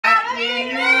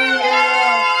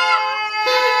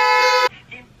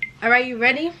Alright, you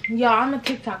ready? Yo, I'm a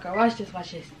TikToker. Watch this,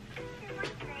 watch this.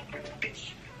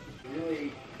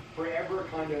 Really forever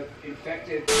kind of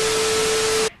infected.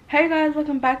 Hey guys,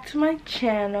 welcome back to my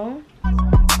channel.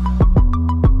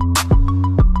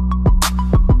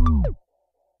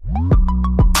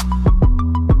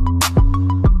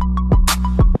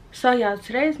 So y'all,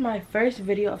 today is my first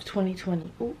video of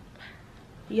 2020. Ooh.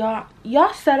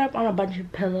 Y'all set up on a bunch of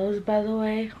pillows, by the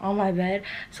way, on my bed.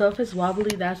 So if it's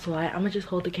wobbly, that's why. I'm gonna just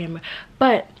hold the camera.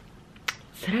 But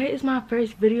today is my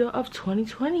first video of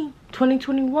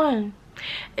 2021.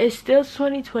 It's still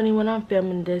 2020 when I'm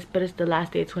filming this, but it's the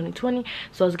last day of 2020,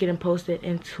 so it's getting posted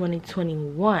in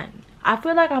 2021. I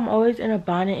feel like I'm always in a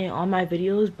bonnet in all my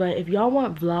videos, but if y'all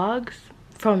want vlogs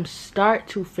from start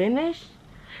to finish,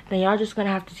 then y'all just gonna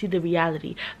have to see the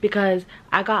reality, because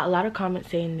I got a lot of comments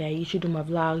saying that you should do my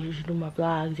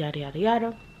vlogs, yada yada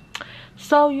yada.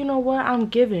 So you know what, I'm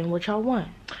giving what y'all want.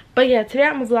 But yeah, today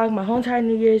I'm gonna vlog my whole entire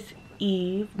New Year's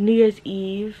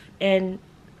Eve and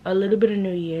a little bit of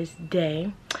New Year's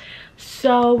Day.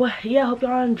 So yeah, hope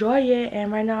y'all enjoy it.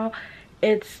 And right now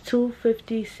it's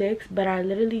 2:56, but I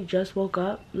literally just woke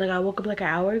up. Like, I woke up like an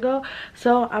hour ago.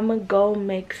 So I'm gonna go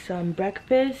make some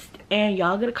breakfast and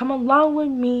y'all gonna come along with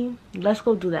me. Let's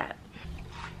go do that.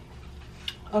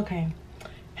 Okay,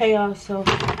 hey y'all, so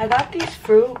I got these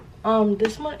fruit.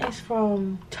 This one is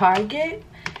from Target,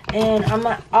 and I'm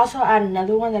gonna also add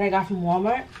another one that I got from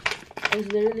Walmart.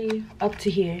 It's literally up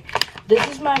to here. This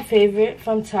is my favorite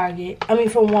from Target. I mean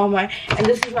from Walmart. And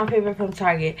this is my favorite from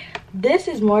Target. This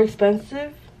is more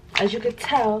expensive, as you could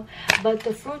tell, but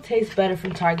the fruit tastes better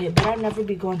from Target. But I'll never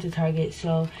be going to Target,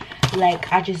 so like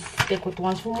I just stick with the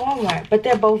ones from Walmart. But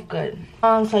they're both good.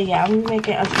 So yeah, I'm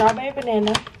making a strawberry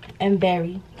banana and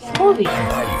berry smoothie.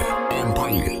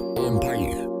 Empire.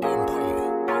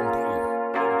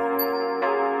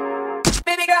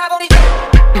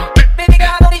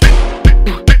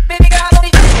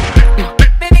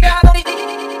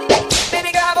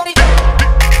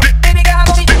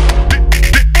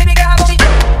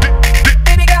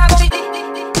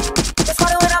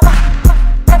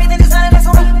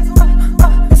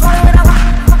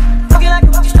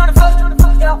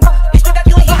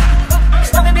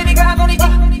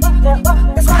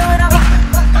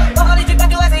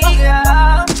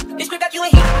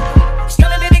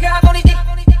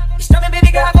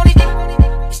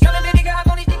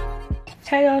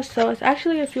 Hey y'all, so it's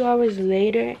actually a few hours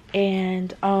later,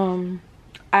 and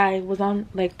I was on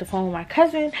like the phone with my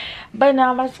cousin, but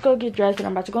now I'm about to go get dressed and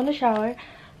I'm about to go in the shower,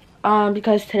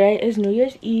 because today is New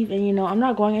Year's Eve, and you know I'm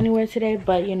not going anywhere today,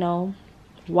 but you know,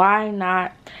 why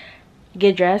not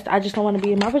get dressed? I just don't want to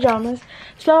be in my pajamas,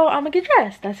 so I'm gonna get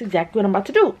dressed. That's exactly what I'm about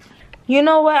to do. You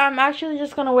know what, I'm actually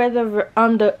just gonna wear the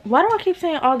why do I keep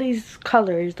saying all these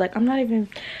colors? Like, I'm not even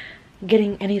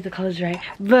getting any of the colors right,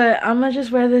 but I'm gonna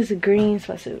just wear this green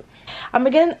sweatsuit. I'm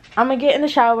gonna get in the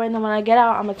shower, and then when I get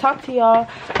out, I'm gonna talk to y'all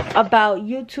about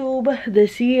YouTube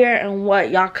this year and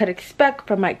what y'all could expect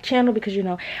from my channel, because you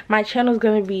know my channel is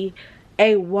gonna be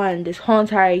A1 this whole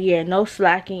entire year. No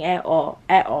slacking at all,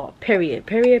 period.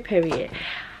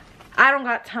 I don't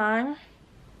got time.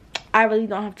 I really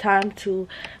don't have time to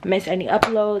miss any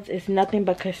uploads. It's nothing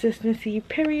but consistency,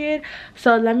 period.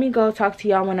 So let me go talk to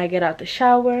y'all when I get out the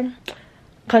shower,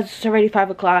 because it's already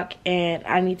 5 o'clock and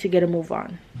I need to get a move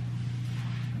on.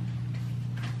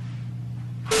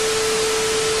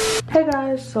 Hey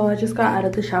guys, so I just got out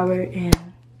of the shower, and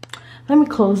let me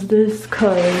close this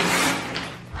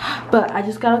but I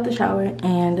just got out the shower,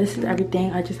 and this is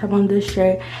everything. I just have on this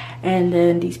shirt and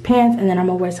then these pants, and then I'm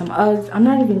gonna wear some Uggs. I'm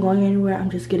not even going anywhere. I'm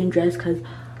just getting dressed because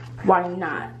why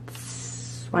not?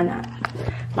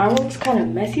 My room's kind of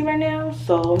messy right now,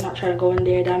 so I'm not trying to go in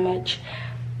there that much.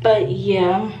 But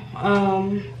yeah,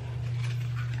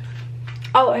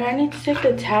 oh, and I need to take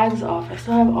the tags off. I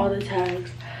still have all the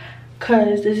tags,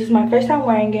 because this is my first time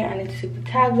wearing it. I need to take the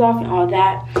tags off and all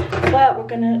that. But we're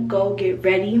gonna go get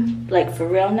ready, like for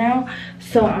real now.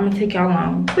 So I'm gonna take y'all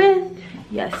along with,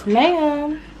 yes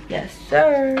ma'am, yes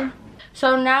sir.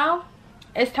 So now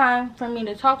it's time for me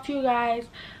to talk to you guys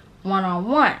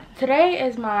one-on-one. Today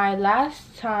is my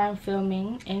last time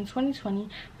filming in 2020,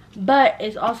 but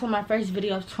it's also my first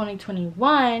video of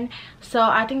 2021, so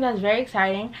I think that's very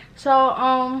exciting. So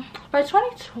for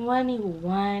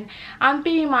 2021, I'm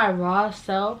being my raw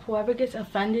self. Whoever gets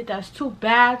offended, that's too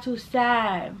bad, too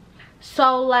sad.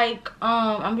 So like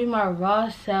I'm being my raw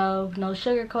self, no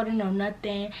sugarcoating, no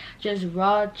nothing, just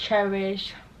raw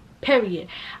Cherishhh, period.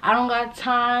 I don't got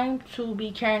time to be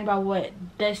caring about what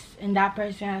this and that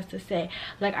person has to say.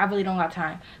 Like, I really don't got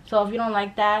time. So if you don't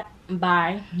like that,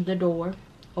 bye, the door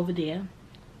over there.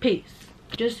 Peace.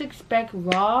 just expect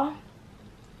raw,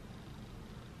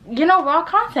 you know, raw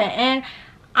content. And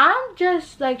I'm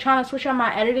just like trying to switch on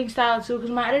my editing style too,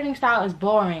 because my editing style is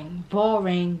boring.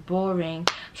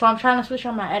 So I'm trying to switch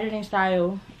on my editing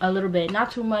style a little bit,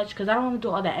 not too much, because I don't want to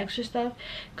do all that extra stuff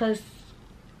because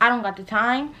I don't got the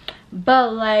time.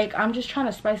 But like, I'm just trying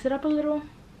to spice it up a little,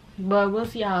 but we'll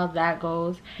see how that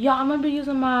goes. Y'all, I'm gonna be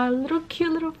using my little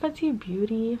cute little Fenty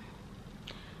Beauty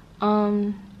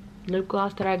lip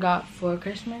gloss that I got for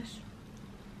Christmas.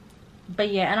 But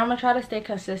yeah, and I'm gonna try to stay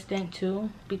consistent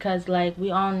too, because like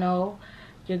we all know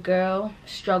your girl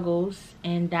struggles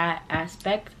in that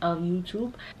aspect of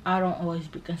YouTube. I don't always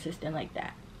be consistent like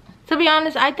that. To be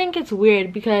honest, I think it's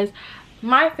weird because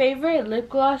my favorite lip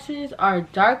glosses are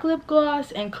dark lip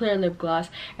gloss and clear lip gloss,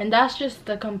 and that's just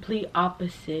the complete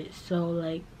opposite. So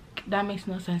like, that makes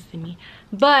no sense to me.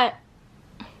 But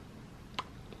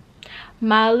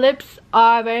my lips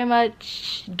are very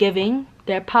much giving.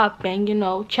 They're popping, you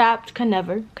know. Chapped can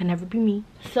never be me.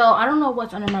 So I don't know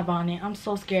what's under my bonnet. I'm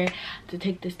so scared to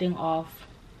take this thing off.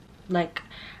 Like,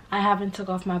 I haven't took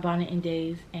off my bonnet in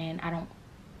days, and I don't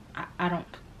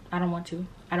want to.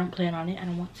 I don't plan on it. I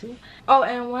don't want to. Oh,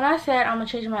 and when I said I'm gonna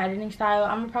change my editing style,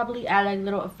 I'm gonna probably add like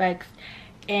little effects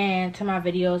into my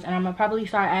videos, and I'm gonna probably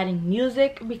start adding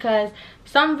music, because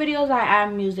some videos I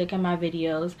add music in my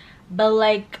videos, but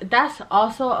like that's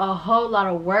also a whole lot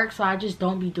of work, so I just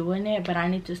don't be doing it. But I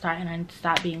need to start, and I need to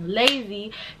stop being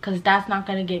lazy, because that's not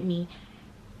gonna get me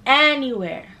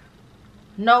anywhere.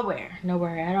 Nowhere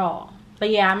at all. But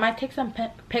yeah, I might take some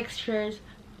pictures.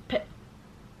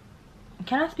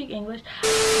 Can I speak English?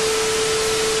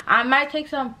 I might take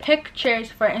some pictures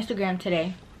for Instagram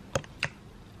today,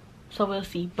 so we'll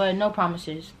see, but no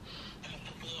promises.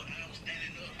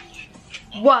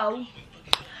 Whoa,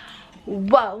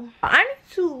 I need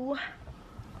to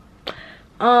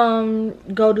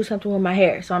go do something with my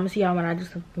hair, so I'm gonna see y'all when I do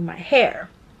something with my hair,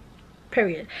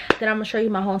 period. Then I'm gonna show you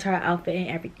my whole entire outfit and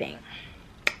everything,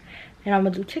 and I'm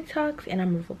gonna do TikToks, and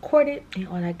I'm gonna record it and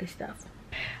all that good stuff.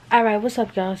 All right, what's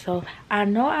up, y'all? So I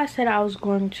know I said I was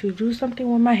going to do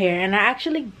something with my hair, and I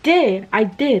actually did. I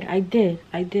did. I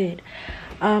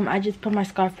just put my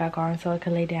scarf back on so I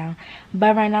could lay down.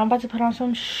 But right now I'm about to put on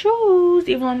some shoes.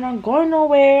 Even though I'm not going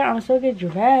nowhere, I'm still get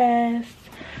dressed.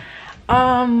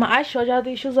 I showed y'all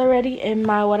these shoes already in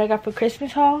my what I got for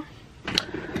Christmas haul,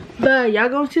 but y'all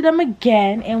gonna see them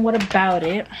again. And what about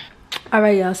it? All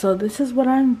right, y'all, so this is what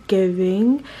I'm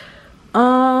giving.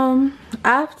 I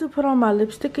have to put on my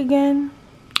lipstick again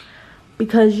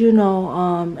because, you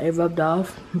know, it rubbed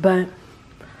off. But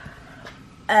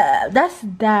that's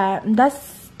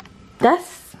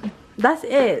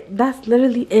it. That's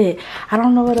literally it. I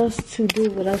don't know what else to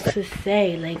do, what else to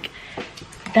say. Like,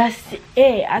 that's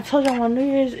it. I told y'all my New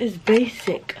Year's is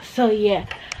basic, so yeah.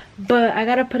 But I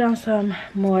gotta put on some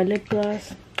more lip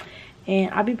gloss,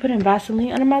 and I'll be putting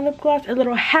Vaseline under my lip gloss. A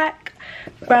little hack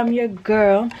from your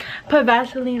girl: put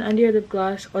Vaseline under your lip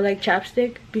gloss, or like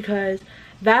chapstick, because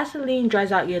Vaseline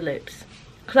dries out your lips.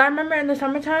 Because I remember in the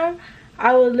summertime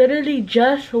I would literally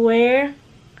just wear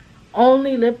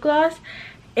only lip gloss,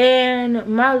 and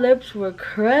my lips were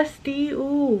crusty.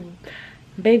 Ooh,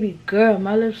 baby girl,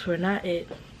 my lips were not it.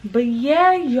 But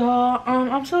yeah, y'all,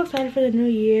 I'm so excited for the new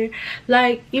year.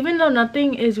 Like, even though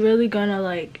nothing is really gonna,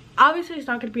 like, obviously it's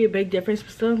not gonna be a big difference,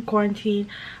 but still in quarantine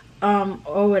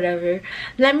or whatever.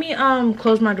 Let me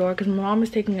close my door because my mom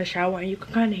is taking a shower, and you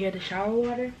can kind of hear the shower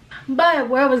water. But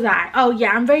where was I? Oh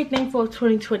yeah, I'm very thankful of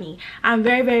 2020. I'm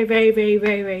very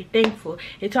thankful.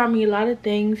 It taught me a lot of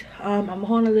things. I'm a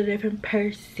whole nother different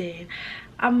person.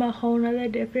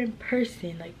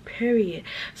 Like, period.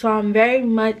 So I'm very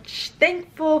much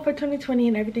thankful for 2020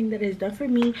 and everything that is done for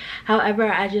me.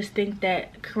 However, I just think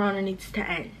that Corona needs to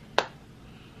end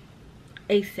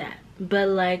ASAP. But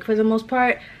like, for the most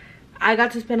part, I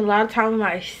got to spend a lot of time with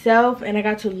myself, and I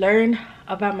got to learn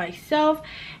about myself.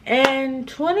 And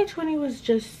 2020 was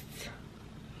just,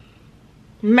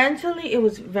 mentally, it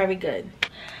was very good.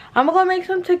 I'm gonna go make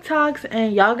some TikToks,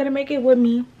 and y'all gonna make it with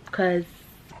me, because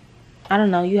I don't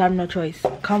know, you have no choice.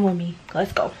 Come with me,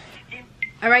 let's go.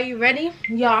 All right, you ready?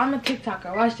 Y'all, I'm a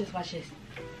TikToker. Watch this.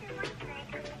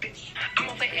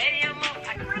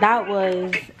 That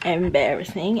was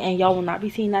embarrassing, and y'all will not be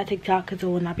seeing that TikTok because it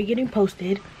will not be getting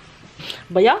posted.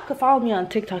 But y'all could follow me on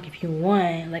TikTok if you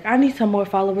want. Like, I need some more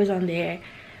followers on there,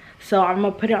 so I'm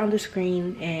gonna put it on the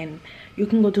screen and you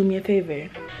can go do me a favor.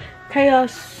 Okay, y'all,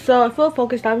 so if we'll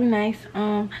focus, that'd be nice.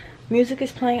 Music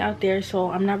is playing out there, so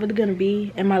I'm not really gonna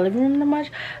be in my living room that much,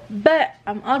 but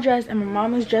I'm all dressed and my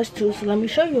mom is dressed too, so let me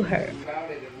show you her. About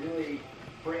it, and really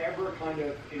forever kind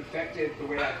of infected the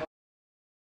way I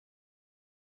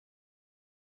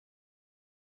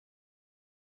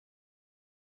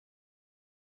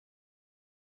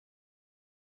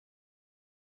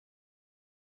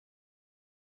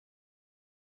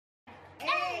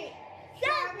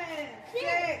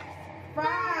 6,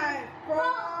 5,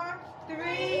 4,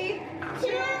 3, 2,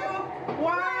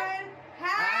 1.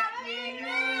 Happy New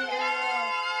Year!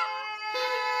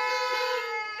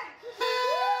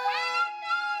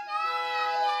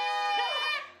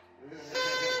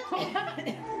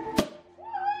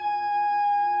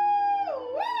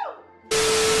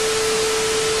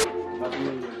 Happy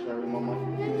New Year, Cherry Mama.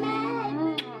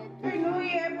 Happy New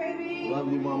Year, baby. Love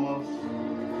you, Mama.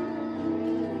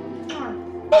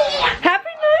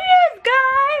 Happy New Year's,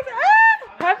 guys!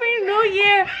 Happy New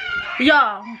Year!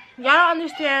 Y'all don't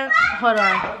understand. Hold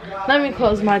on. Let me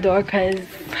close my door because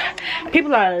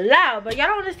people are loud. But y'all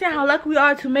don't understand how lucky we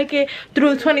are to make it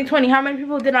through 2020. How many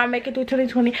people did not make it through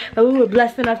 2020? But we were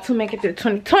blessed enough to make it through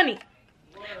 2020.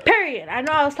 Period. I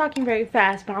know I was talking very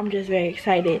fast, but I'm just very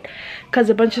excited because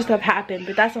a bunch of stuff happened.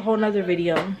 But that's a whole nother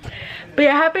video. But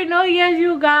yeah, Happy New Year's,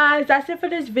 you guys. That's it for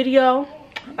this video.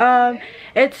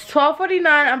 It's 12:49.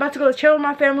 I'm about to go chill with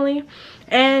my family,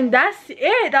 and that's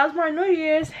it. That was my New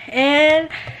Year's, and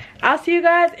I'll see you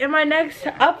guys in my next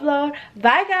upload.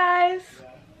 Bye, guys.